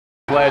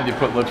Glad you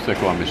put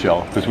lipstick on,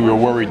 Michelle, because we were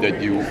worried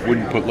that you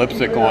wouldn't put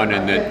lipstick on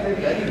and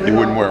that you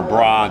wouldn't wear a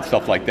bra and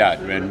stuff like that.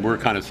 And we're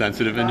kind of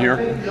sensitive in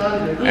here.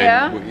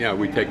 Yeah? And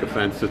we take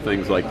offense to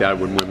things like that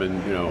when women,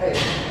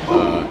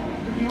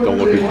 don't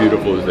look as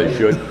beautiful as they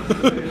should.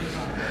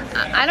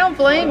 I don't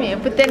blame you,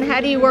 but then how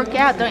do you work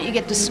out? Don't you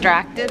get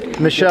distracted?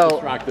 Michelle. I get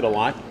distracted a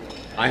lot.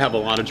 I have a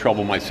lot of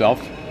trouble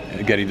myself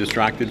getting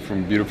distracted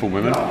from beautiful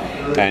women,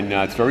 and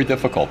it's very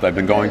difficult. I've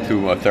been going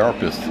to a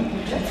therapist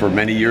for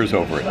many years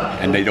over it,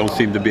 and they don't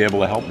seem to be able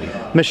to help me.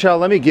 Michelle,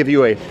 let me give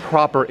you a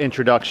proper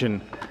introduction.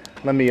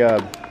 Let me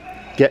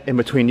get in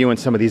between you and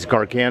some of these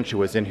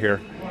gargantuas in here.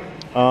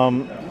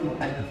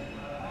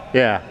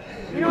 Yeah.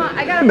 You know what?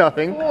 I got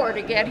a tour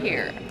to get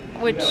here,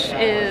 which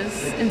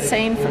is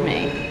insane for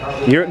me.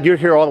 You're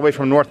here all the way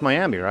from North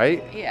Miami,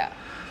 right? Yeah.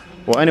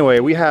 Well, anyway,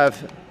 we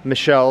have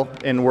Michelle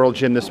in World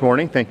Gym this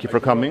morning. Thank you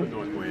for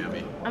coming.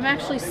 I'm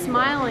actually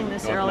smiling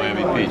this early in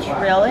the Miami morning. Beach.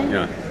 Really?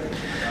 Yeah.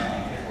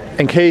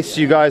 In case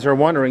you guys are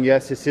wondering,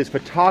 yes, this is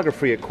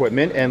photography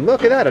equipment, and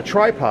look at that, a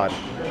tripod.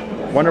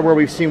 Wonder where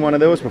we've seen one of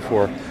those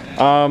before.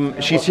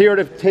 She's here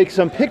to take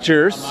some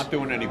pictures. I'm not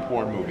doing any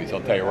porn movies,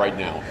 I'll tell you right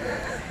now.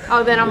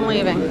 Oh, then I'm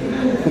leaving.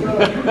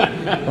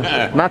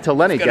 Not till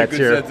Lenny gets here. She's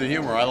got a good sense of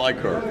humor, I like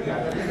her.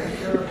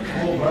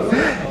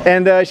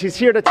 And she's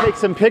here to take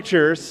some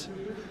pictures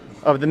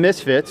of the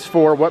Misfits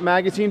for what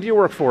magazine do you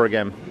work for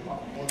again?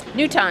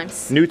 New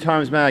Times. New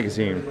Times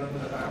magazine.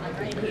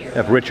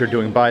 Have Richard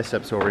doing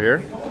biceps over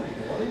here.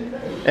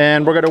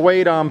 And we're going to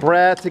wait on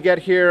Brad to get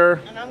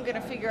here. And I'm going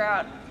to figure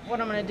out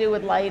what I'm going to do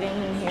with lighting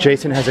in here.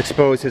 Jason has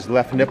exposed his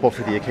left nipple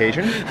for the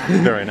occasion.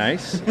 Very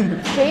nice.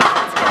 Jason's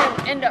going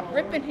to end up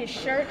ripping his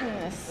shirt in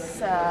this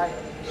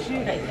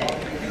shoot, I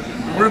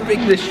think.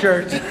 Ripping the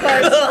shirt.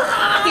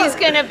 Because he's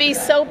going to be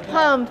so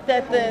pumped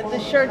that the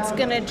shirt's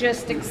going to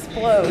just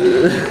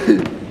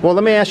explode. Well,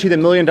 let me ask you the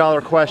million-dollar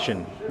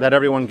question that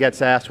everyone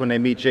gets asked when they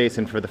meet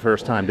Jason for the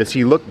first time. Does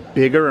he look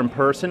bigger in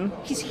person?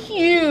 He's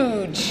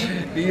huge.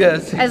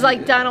 Yes. As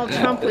like Donald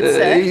Trump would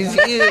say. He's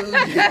huge.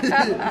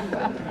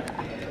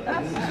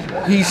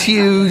 He's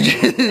huge.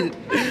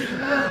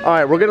 All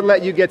right, we're going to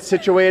let you get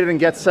situated and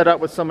get set up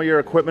with some of your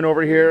equipment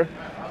over here.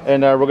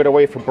 And we're going to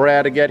wait for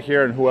Brad to get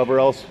here and whoever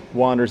else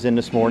wanders in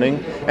this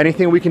morning.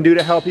 Anything we can do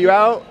to help you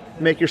out?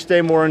 Make your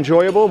stay more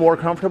enjoyable, more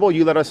comfortable,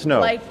 you let us know.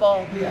 Light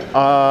bulb.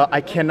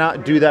 I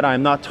cannot do that.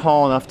 I'm not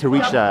tall enough to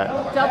reach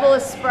that. Double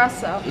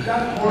espresso.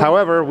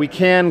 However, we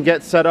can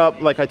get set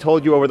up, like I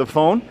told you over the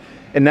phone,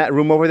 in that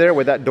room over there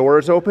where that door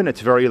is open.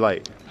 It's very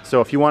light. So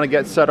if you want to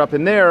get set up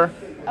in there,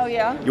 oh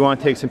yeah, you want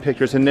to take some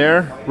pictures in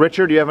there.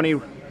 Richard, do you have any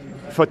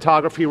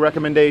photography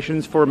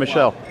recommendations for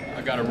Michelle?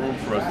 I got a room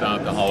for us down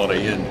at the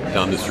Holiday Inn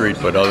down the street,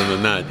 but other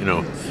than that,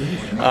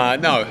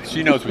 no,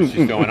 she knows what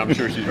she's doing. I'm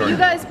sure she's very. You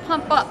guys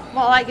pump up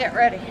while I get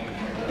ready.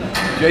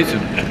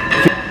 Jason,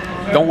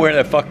 don't wear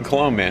that fucking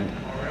cologne, man.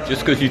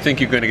 Just because you think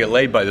you're going to get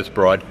laid by this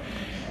broad,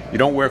 you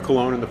don't wear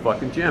cologne in the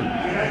fucking gym.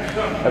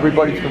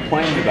 Everybody's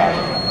complaining about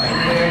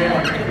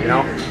it. You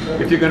know,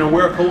 if you're going to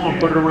wear cologne,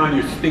 put it around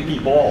your stinky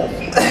balls.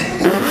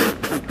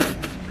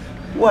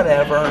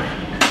 Whatever.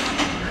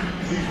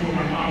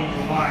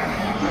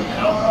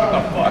 What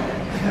the fuck?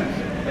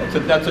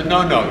 That's a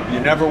no-no. You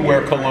never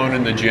wear cologne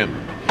in the gym.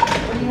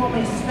 What do you want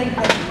me to stink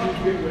like?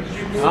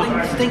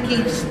 Stinky.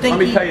 Let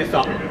me tell you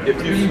something.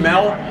 If you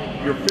smell,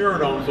 your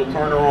pheromones will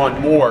turn her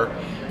on more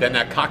than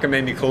that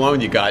cockamamie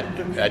cologne you got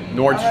at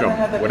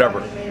Nordstrom, whatever.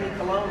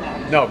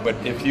 No, but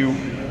if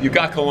you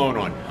got cologne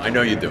on, I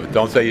know you do.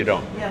 Don't say you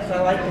don't. Yes,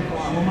 I like the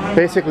cologne.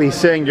 Basically he's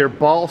saying your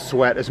ball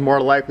sweat is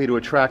more likely to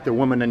attract a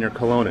woman than your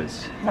cologne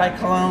is. My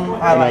cologne,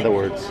 In other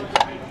words.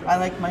 I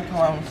like my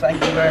cologne.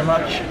 Thank you very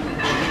much.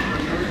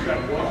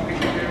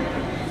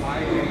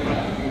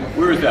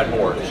 Where is that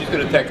whore? She's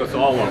going to take us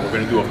all on. We're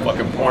going to do a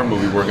fucking porn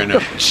movie. We're going to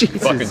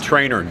fucking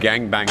train her,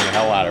 gangbang the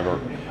hell out of her.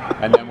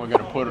 And then we're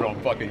going to put it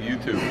on fucking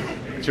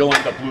YouTube. She'll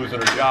end up losing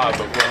her job,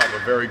 but we'll have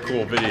a very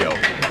cool video.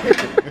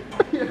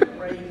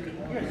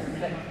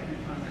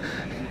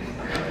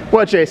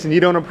 What, Jason, you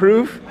don't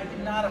approve? I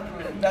do not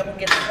approve. That will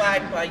get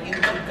flagged by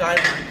YouTube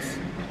guidelines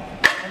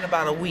in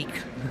about a week.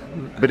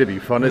 But it'd be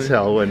fun as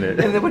hell, wouldn't And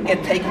it? it would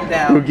get taken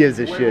down. Who gives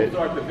a We'll shit?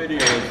 start the video.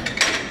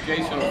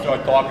 Jason will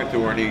start talking to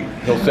her,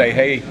 and he'll say,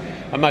 "Hey,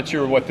 I'm not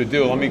sure what to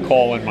do. Let me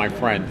call in my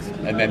friends."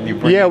 And then you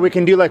bring. Yeah, we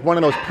can do like one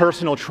of those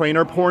personal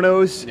trainer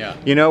pornos. Yeah.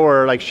 You know,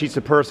 or like she's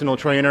the personal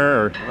trainer,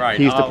 or Right,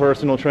 he's the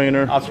personal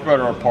trainer. I'll spread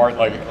her apart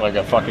like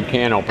a fucking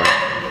can opener.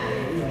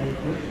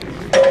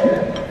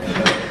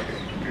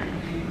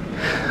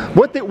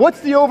 What's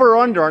the over or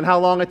under on how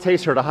long it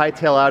takes her to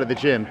hightail out of the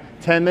gym?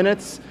 10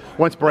 minutes?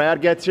 Once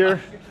Brad gets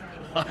here?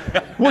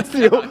 What's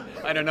the?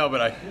 I don't know,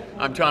 but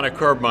I'm trying to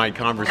curb my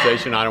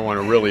conversation. I don't want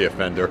to really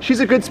offend her. She's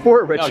a good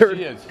sport, No, Richard.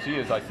 she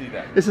is. I see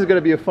that. This is going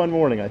to be a fun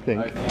morning, I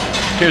think.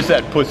 Here's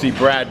that pussy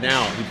Brad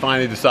now. He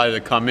finally decided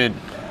to come in.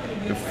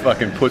 The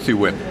fucking pussy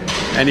whip.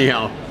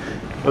 Anyhow,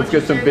 let's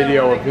get some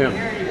video of him.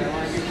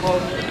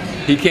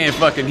 He can't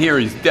fucking hear,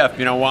 he's deaf.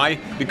 You know why?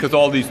 Because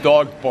all these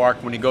dogs bark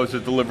when he goes to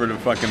deliver the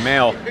fucking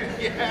mail,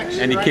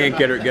 and he can't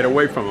get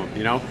away from them,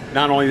 you know?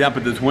 Not only that,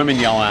 but there's women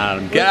yelling at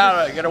him,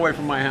 get away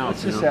from my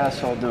house. What's this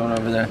asshole doing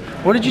over there?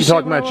 What did you You say?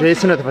 talking about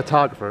Jason or the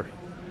photographer?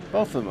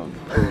 Both of them.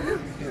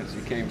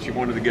 Yes, she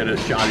wanted to get a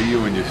shot of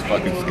you and your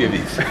fucking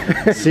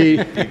skivvies. See,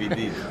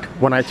 DVDs.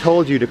 when I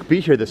told you to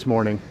be here this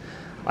morning,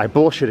 I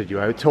bullshitted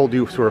you. I told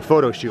you for a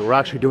photo shoot. We're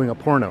actually doing a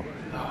porno.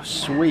 Oh,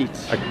 sweet.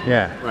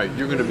 Yeah. Right,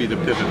 you're gonna be the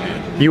pivot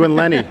man. You and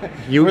Lenny.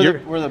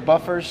 We're the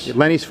buffers.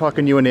 Lenny's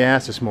fucking you in the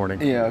ass this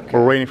morning. Yeah, okay.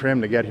 We're waiting for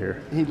him to get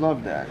here. He'd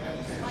love that.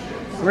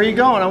 Where are you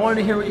going? I wanted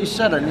to hear what you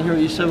said. I didn't hear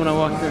what you said when I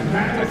walked in.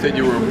 I said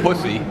you were a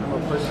pussy. I'm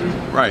a pussy.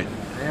 Right.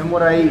 And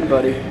what I eat,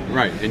 buddy.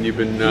 Right, and you've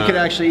been... You could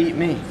actually eat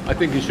me. I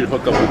think you should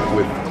hook up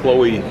with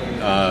Khloe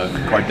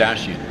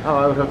Kardashian. Oh,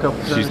 I would hook up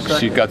with her.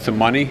 She's got some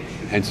money,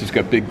 and she's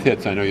got big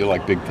tits. I know you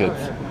like big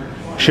tits.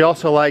 She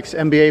also likes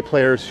NBA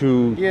players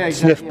who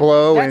sniff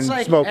blow That's and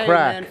like, smoke hey,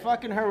 crack. Man,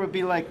 fucking her would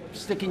be like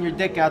sticking your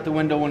dick out the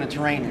window when it's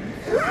raining.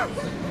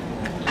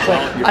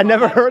 I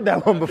never heard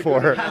that one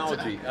before.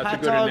 Analogy. That's a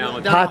good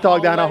analogy. Hot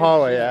dog down a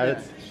hallway,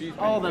 yeah. She's been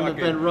all of them have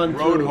been run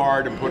rode through.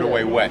 hard and put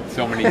away wet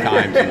so many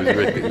times it was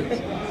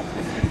ridiculous.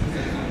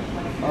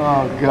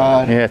 Oh,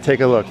 God. Yeah, take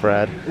a look,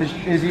 Brad.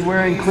 Is he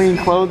wearing clean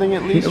clothing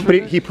at least? But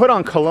he put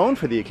on cologne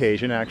for the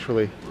occasion,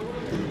 actually.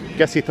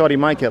 Guess he thought he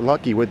might get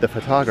lucky with the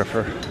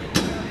photographer.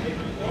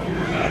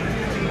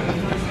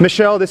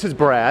 Michelle, this is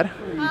Brad.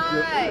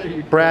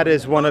 Hi. Brad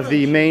is one of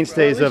the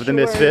mainstays of the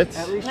Misfits.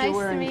 At least Nice you're to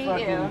wearing meet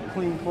fucking you.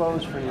 clean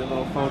clothes for your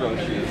little photo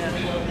shoot.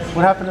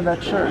 What happened to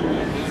that shirt?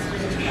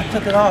 I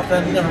took it off,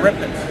 I'm gonna rip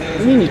it. What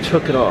do you mean you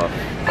took it off?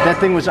 That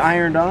thing was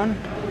ironed on?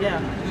 Yeah.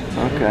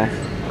 Okay.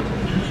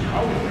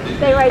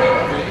 Stay right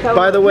there. So,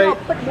 By the way, no,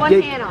 put one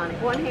get- hand on it.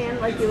 One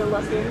hand like you were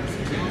looking.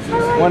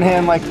 One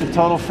hand like the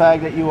total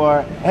fag that you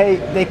are. Hey,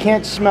 they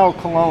can't smell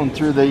cologne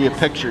through the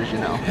pictures, you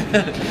know.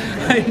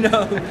 I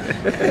know.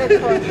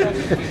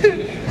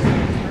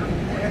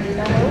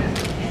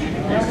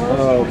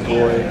 Oh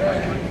boy.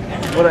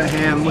 What a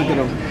hand, look at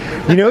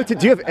him. You know, do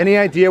you have any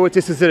idea what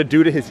this is going to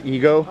do to his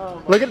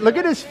ego? Look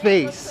at his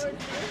face.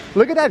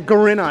 Look at that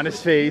grin on his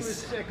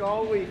face. Sick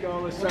all week, all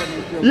of a sudden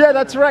you feel Yeah,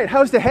 that's right.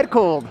 How's the head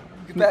cold?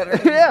 Better.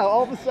 Yeah,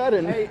 all of a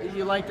sudden. Hey,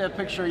 you like that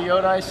picture of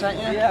Yoda I sent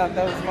you? Yeah,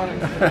 that was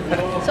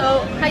funny.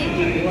 So,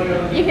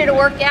 you here to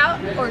work out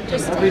or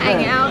just to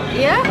hang out? No,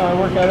 Yeah? I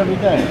work out every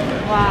day.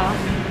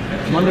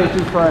 Wow. Monday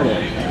through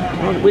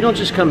Friday. We don't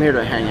just come here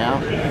to hang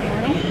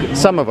out.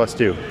 Some of us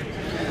do.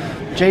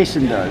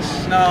 Jason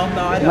does. No,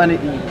 I don't. Lenny,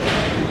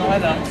 No, I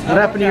don't. what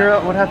happened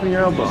to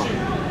your elbow?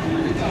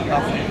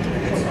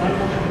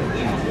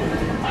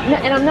 No,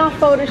 and I'm not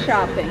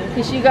photoshopping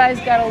because you guys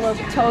gotta look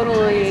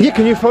totally. Yeah,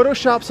 can you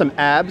Photoshop some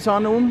abs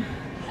onto him?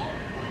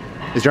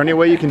 Is there any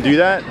way you can do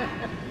that?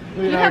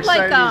 Look You have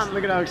like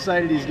look at how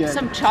excited he's getting.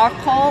 some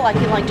charcoal. I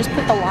can like just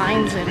put the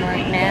lines in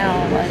right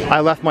now. Like, I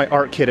left my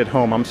art kit at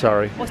home. I'm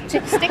sorry. well,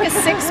 stick a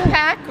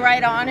 6-pack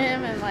right on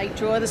him and like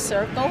draw the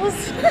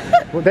circles.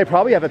 Well, they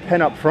probably have a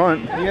pen up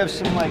front. You have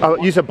some like. I'll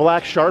use a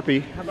black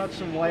Sharpie. How about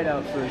some white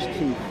out for his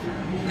teeth?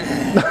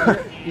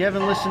 You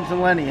haven't listened to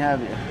Lenny, have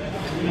you?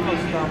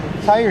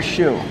 Tie your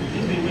shoe.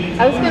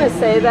 I was gonna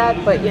say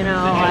that, but you know,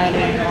 I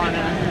didn't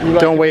wanna. You like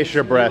Don't him- waste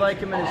your breath. You like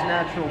him in his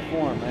natural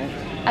form, right?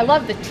 I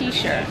love the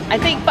T-shirt. I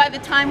think by the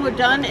time we're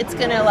done, it's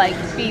gonna like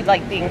be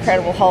like the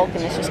Incredible Hulk,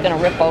 and it's just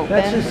gonna rip open.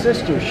 That's his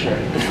sister's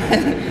shirt.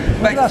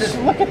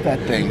 Look at that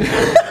thing.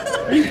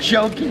 Are you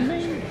joking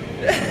me?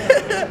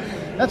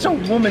 That's a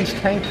woman's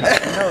tank top.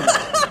 You know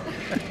that.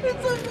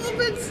 It's a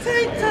woman's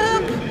tank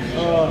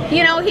top.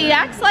 You know, he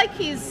acts like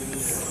he's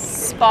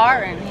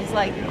sparring. He's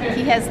like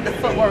he has the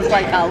footwork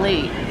like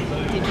Ali.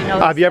 Did you know?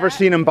 Have you ever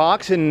seen him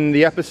box in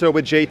the episode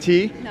with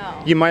JT?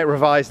 No. You might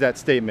revise that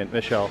statement,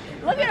 Michelle.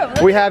 Look at him.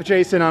 Look We at have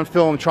Jason on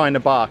film trying to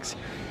box.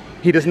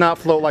 He does not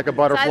float like a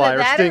butterfly or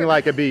that sting or-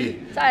 like a bee.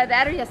 It's either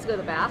that or he has to go to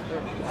the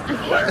bathroom.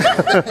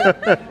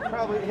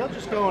 Probably he'll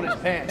just go in his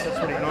pants. That's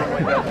what he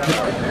normally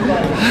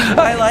does.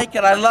 I like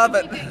it, I love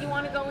it. You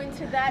want to go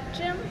into that,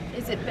 Jim?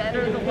 Is it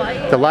better, the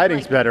light? The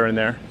lighting's Like, better in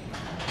there.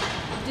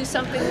 Do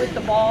something with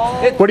the ball.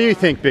 What do you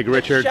think, Big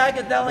Richard?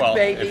 Shagadelic, Well,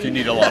 baby. if you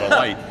need a lot of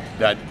light,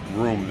 that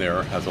room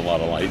there has a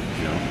lot of light,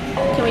 you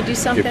know. Can we do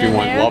something If you in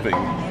want there? loving,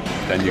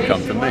 then you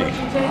come to me.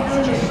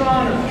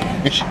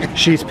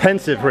 She's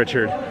pensive,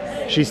 Richard.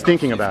 She's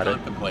thinking about it.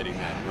 Contemplating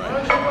that, I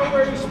right. don't know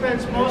where he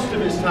spends most of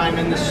his time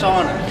in the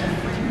sauna.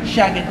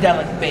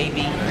 Shagadelic,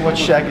 baby. What's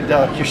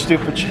shagadelic? You're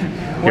stupid.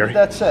 What did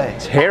that say?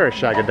 His hair is Oh,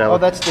 shagadelic.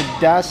 that's the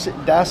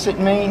Dasset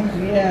mane?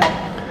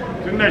 Yeah.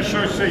 Didn't that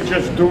show say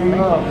just do me?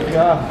 Oh,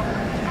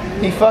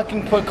 God. He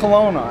fucking put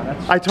cologne on.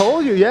 That's I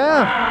told you,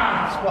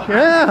 yeah.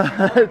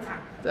 Yeah. I'm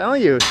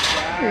telling you. He's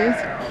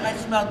I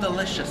smell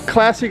delicious.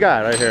 classy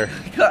guy right here.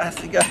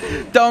 Classic.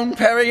 Don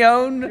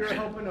Perignon. You're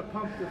hoping to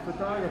pump the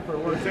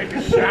photographer. Take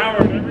a shower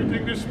and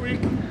everything this week?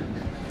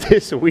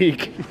 This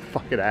week. You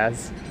fucking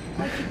ass.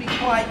 Why don't you be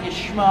quiet, you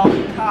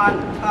schmo?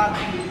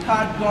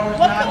 Todd Gore's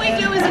What not can we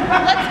in. do is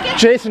let's get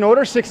Jason,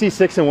 order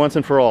 66 and once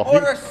and for all.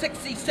 Order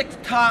 66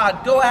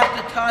 Todd. Go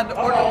after Todd to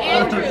order.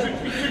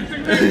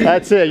 Andrew.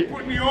 That's it.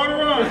 Putting the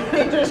order on.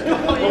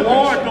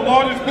 The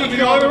Lord is putting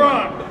the order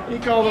on. He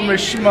called him a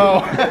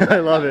schmo. I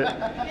love it.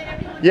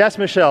 Yes,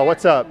 Michelle,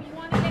 what's up? You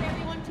want to get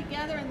everyone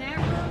together in that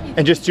room?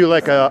 And just do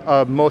like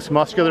a most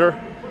muscular,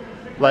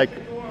 like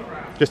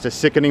just a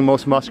sickening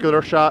most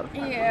muscular shot.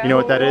 Yeah. You know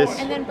what that is?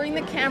 And then bring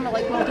the camera,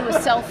 like we'll do a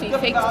selfie.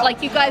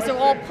 Like you guys are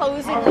all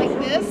posing like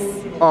this.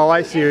 Oh,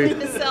 I see.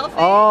 The selfie.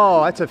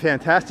 Oh, that's a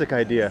fantastic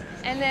idea.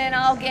 And then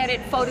I'll get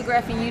it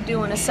photographing you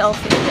doing a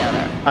selfie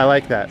together. I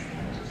like that.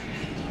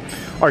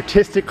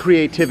 Artistic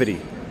creativity.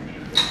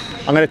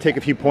 I'm gonna take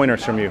a few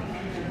pointers from you.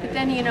 But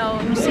then, you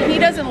know, you see, he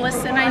doesn't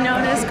listen, I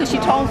noticed, because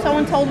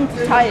someone told him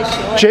to tie his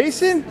shoelace.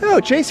 Jason? No,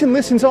 Jason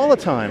listens all the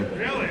time.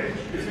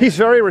 He's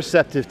very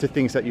receptive to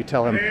things that you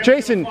tell him.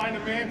 Jason,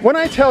 when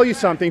I tell you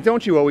something,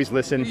 don't you always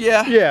listen?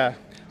 Yeah. Yeah.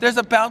 There's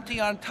a bounty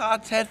on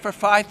Todd's head for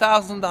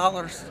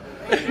 $5,000.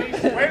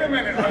 Wait a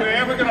minute. Are they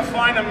ever going to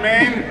find a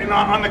man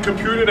on the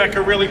computer that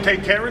can really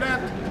take care of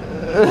that?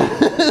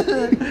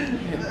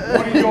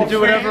 You'll do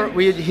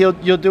whatever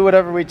you'll do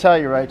whatever we tell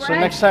you, right? So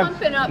Brad's next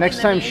pumping up time, in the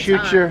meantime.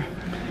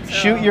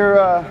 shoot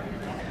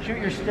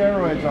your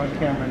steroids on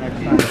camera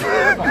next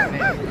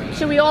time.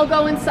 Should we all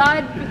go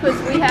inside? Because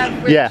we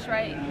have Rich, Yeah.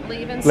 right?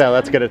 Leaving Yeah,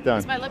 let's soon? get it done.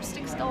 Is my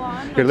lipstick still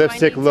on? Or Your do I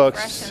lipstick need to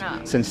looks freshen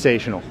up?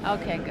 sensational.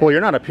 Okay, good. Well,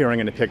 you're not appearing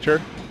in the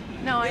picture.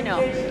 No, I know.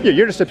 Yeah,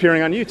 you're just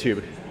appearing on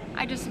YouTube.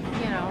 I just,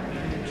 you know,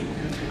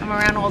 I'm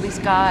around all these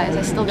guys.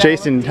 I still got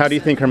Jason, how do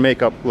you think her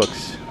makeup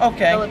looks?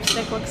 Okay. The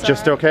lipstick looks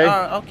Just alright.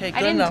 okay? Okay,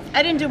 good enough.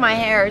 I didn't do my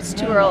hair. It's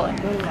too early.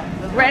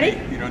 Ready?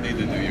 You don't need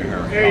to do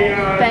your hair.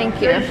 Hey, Thank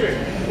you.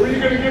 Jason, who are you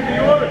going to give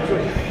the order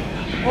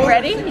to?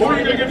 Ready? Who are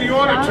you going to give the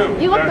order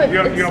to? You look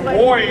good. Your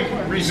boy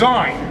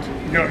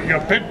resigned.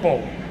 Your pit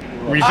bull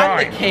I'm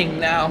resigned. the king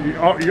now.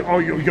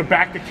 You're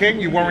back the king?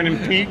 You weren't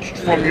impeached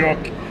from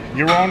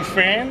your own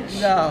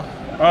fans? No.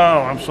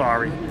 Oh, I'm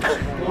sorry.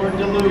 We're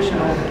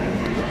delusional.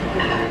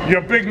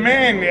 Your big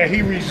man,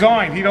 he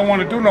resigned. He don't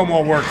want to do no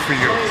more work for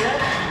you.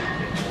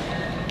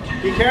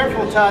 Be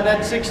careful, Todd.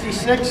 That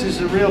 66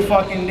 is a real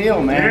fucking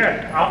deal, man.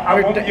 Yeah,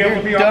 I won't be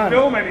able to be on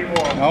film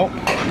anymore. Nope.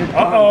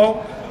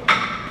 Uh-oh.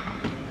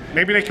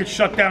 Maybe they could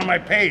shut down my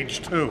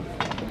page, too.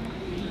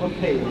 What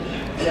page?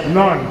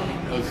 None.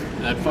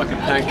 That fucking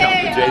tank top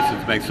of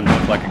Jason's makes him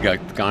look like a guy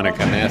got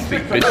a nasty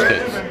bitch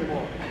tits.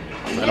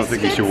 I don't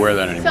think you should wear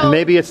that anymore. So,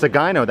 Maybe it's the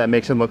gyno that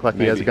makes him look like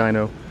he has a Maybe.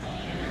 gyno.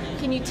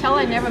 can you tell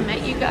I never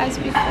met you guys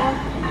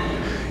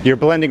before? You're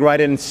blending right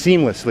in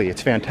seamlessly.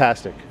 It's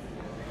fantastic.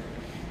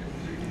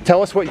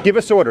 Tell us give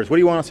us orders. What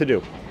do you want us to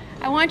do?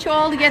 I want you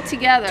all to get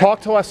together.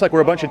 Talk to us like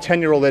we're a bunch of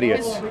 10-year-old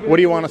idiots. What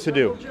do you want us to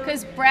do?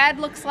 Because Brad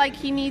looks like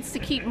he needs to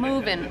keep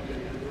moving.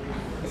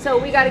 So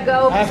we got to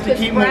go I have to because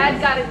keep Brad's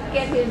moving. got to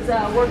get his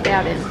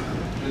workout in.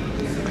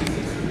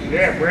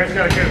 Yeah, Brad's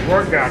got to get his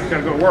work out. He's got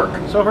to go to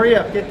work. So hurry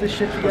up, get this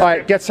shit together. All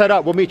right, get set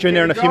up. We'll meet you in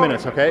there in a few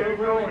minutes, okay?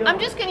 I'm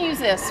just going to use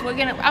this.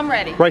 I'm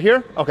ready. Right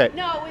here? Okay.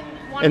 No,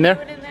 want In to there?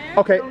 do it in there?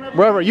 Okay,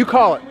 wherever. You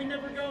call it. We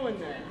never go in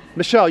there.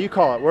 Michelle, you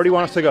call it. Where do you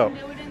want us to go? Do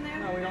it in there?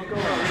 No, we don't go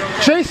in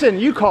there. Jason,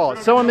 you call it.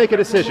 Someone make a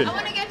decision. I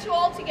want to get you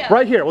all together.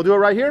 Right here. We'll do it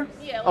right here?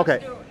 Yeah, let's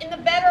Okay. do it. In the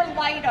better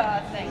light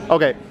thing.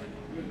 Okay.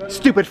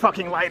 Stupid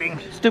fucking lighting.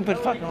 Stupid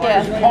fucking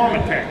Yeah.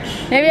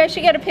 Armitex. Maybe I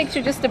should get a picture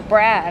just of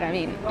Brad. I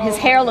mean, his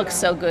hair looks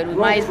so good. We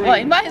might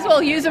as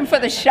well use him for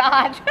the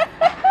shot.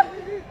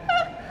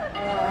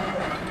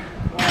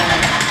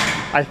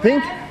 I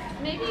think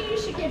Maybe you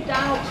should give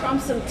Donald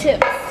Trump some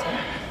tips.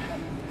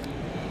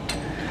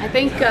 I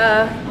think,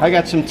 I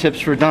got some tips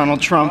for Donald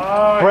Trump.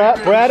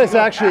 Brad is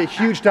actually a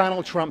huge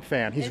Donald Trump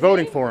fan. He's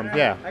voting for him.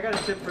 Yeah. I got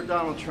a tip for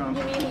Donald Trump.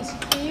 I mean, he's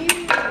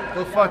huge.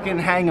 Go fucking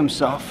hang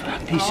himself,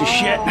 piece of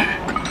shit.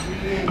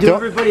 Do Don't-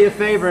 everybody a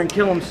favor and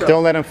kill himself.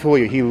 Don't let him fool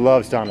you. He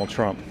loves Donald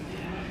Trump.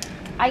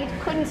 I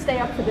couldn't stay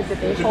up for the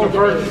debate. Whole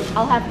debate.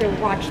 I'll have to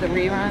watch the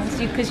reruns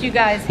because you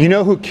guys. You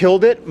know who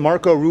killed it?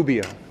 Marco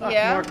Rubio.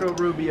 Yeah. Marco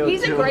Rubio,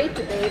 He's a too. great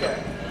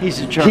debater. He's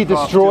a jerk He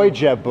destroyed off,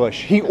 Jeb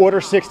Bush. He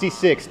ordered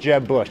 66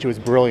 Jeb Bush. It was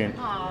brilliant.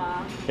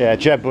 Aw. Yeah,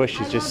 Jeb Bush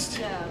is just,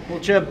 too. Well,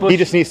 Jeb Bush. he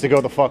just needs to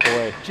go the fuck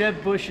away.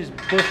 Jeb Bush's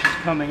bush is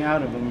coming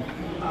out of him.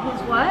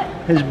 His what?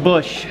 His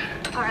bush.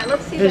 All right,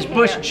 let's see His the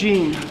bush hair.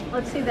 gene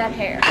Let's see that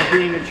hair. of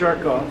being a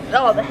jerk off.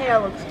 Oh, the hair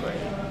looks great.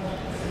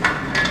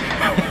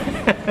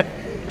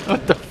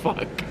 What the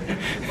fuck?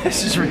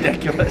 This is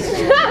ridiculous.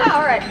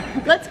 All right,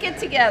 let's get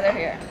together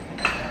here.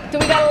 Do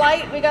we got a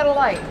light? We got a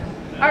light.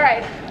 All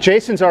right.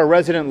 Jason's our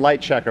resident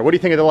light checker. What do you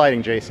think of the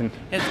lighting, Jason?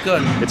 It's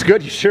good. It's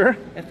good, you sure?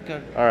 It's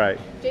good. All right.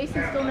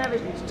 Jason still never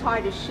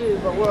tied his shoe,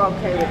 but we're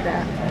okay with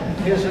that.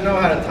 He doesn't know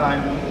how to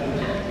time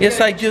them. Yes,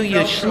 I do,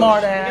 you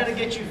smart I ass. gotta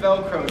get you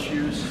Velcro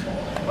shoes,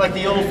 like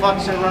the old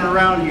fucks that run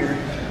around here.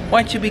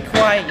 Why don't you be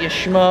quiet, you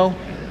schmo?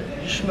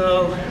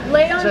 Schmo.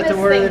 Lay on Is that this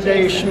the word thing, of the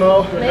day, Jason.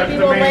 schmo? Maybe the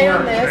we'll main lay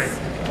on word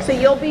this. So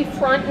you'll be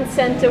front and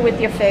center with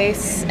your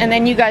face, and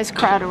then you guys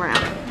crowd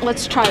around.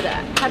 Let's try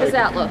that. How does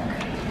that look?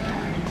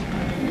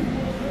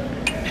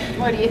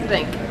 What do you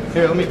think?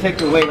 Here, let me take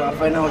the weight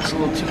off. I know it's a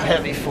little too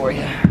heavy for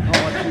you.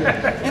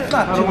 It's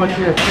not I don't want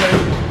you to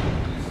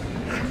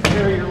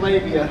carry your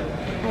labia.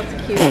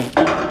 That's cute.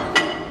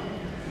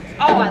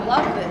 Oh, I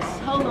love this.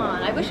 Hold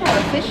on. I wish I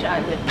had a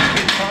fisheye with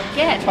me.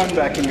 Get. Tongue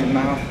back in your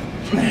mouth.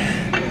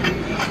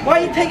 Why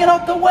are you taking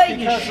out the weight?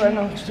 Because I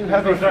know it's too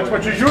heavy. That's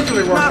what you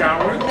usually work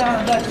out with. No,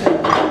 that's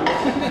it.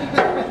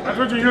 That's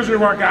what you usually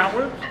work out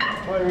with.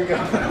 There we go.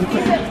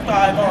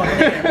 5 on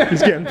there.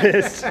 He's getting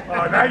pissed.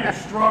 Oh, now you're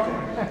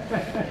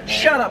struggling.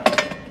 Shut up,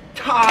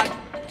 Todd,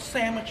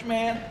 sandwich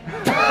man.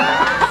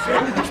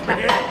 Sandwich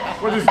man?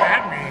 What does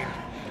that mean?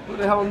 Who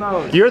the hell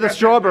knows? You're the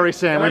strawberry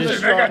sandwich,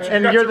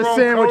 and you're the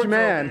sandwich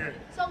man.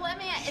 So let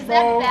me, is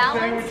Oh, that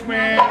sandwich balanced?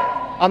 man.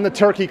 I'm the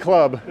turkey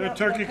club. The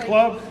turkey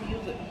club.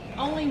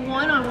 Only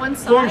one on one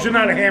As long as side? you're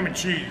not a ham and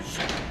cheese.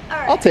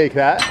 I'll take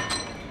that.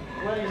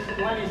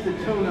 Lenny's the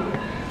tuna.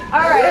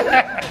 All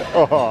right.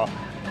 Oh.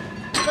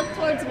 Look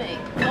towards me.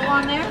 Go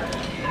on there.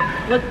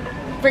 Look.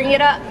 Bring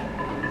it up.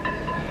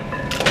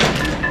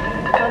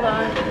 Hold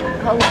on.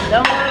 Hold on.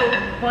 Don't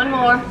move. One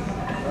more.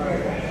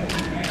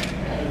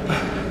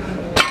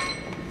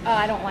 Oh,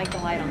 I don't like the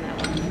light on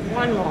that one.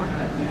 One more.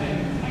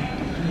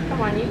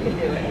 Come on, you can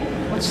do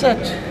it. What's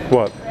that?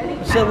 What?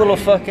 What's that little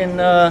fucking,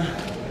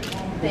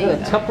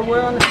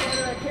 Tupperware on the side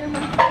of that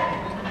camera?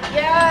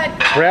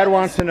 Yeah. Brad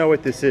wants to know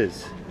what this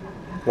is.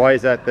 Why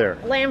is that there?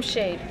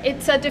 Lampshade.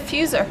 It's a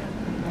diffuser.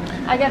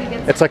 I gotta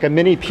get. It's like a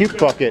mini puke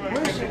bucket.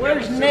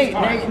 Where's Nate?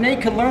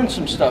 Nate could learn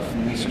some stuff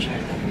from this chick.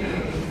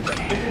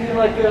 Isn't he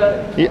like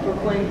a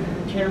proclaimed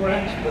camera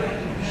expert?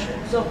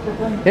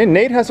 Self-proclaimed? And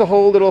Nate has a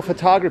whole little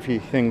photography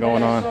thing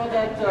going I on. saw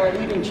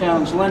that eating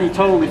challenge. Lenny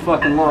totally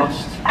fucking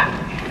lost.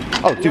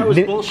 Oh, That was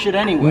dude, bullshit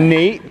anyway.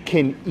 Nate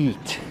can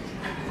eat.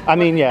 I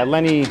mean, yeah,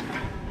 Lenny.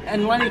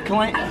 And Lenny,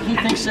 he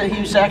thinks that he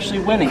was actually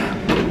winning.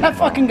 That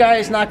fucking guy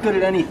is not good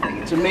at anything.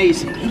 It's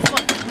amazing. He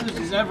fucking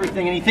loses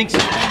everything and he thinks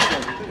he's wins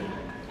everything.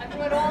 I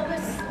put all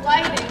this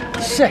lighting.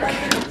 but Sick.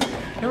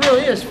 It It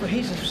really is.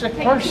 He's a sick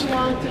takes too person.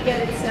 long to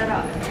get it set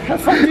up. How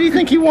the fuck do you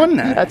think he won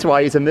that? That's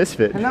why he's a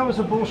misfit. And that was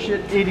a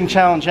bullshit eating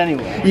challenge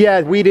anyway.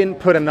 Yeah, we didn't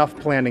put enough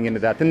planning into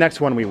that. The next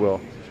one we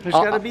will. There's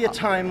got to be a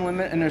time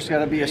limit and there's got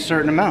to be a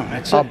certain amount.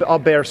 That's it. I'll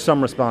bear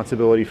some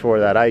responsibility for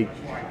that. I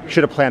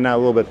should have planned that a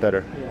little bit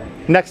better.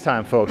 Next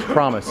time, folks,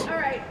 promise. All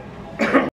right.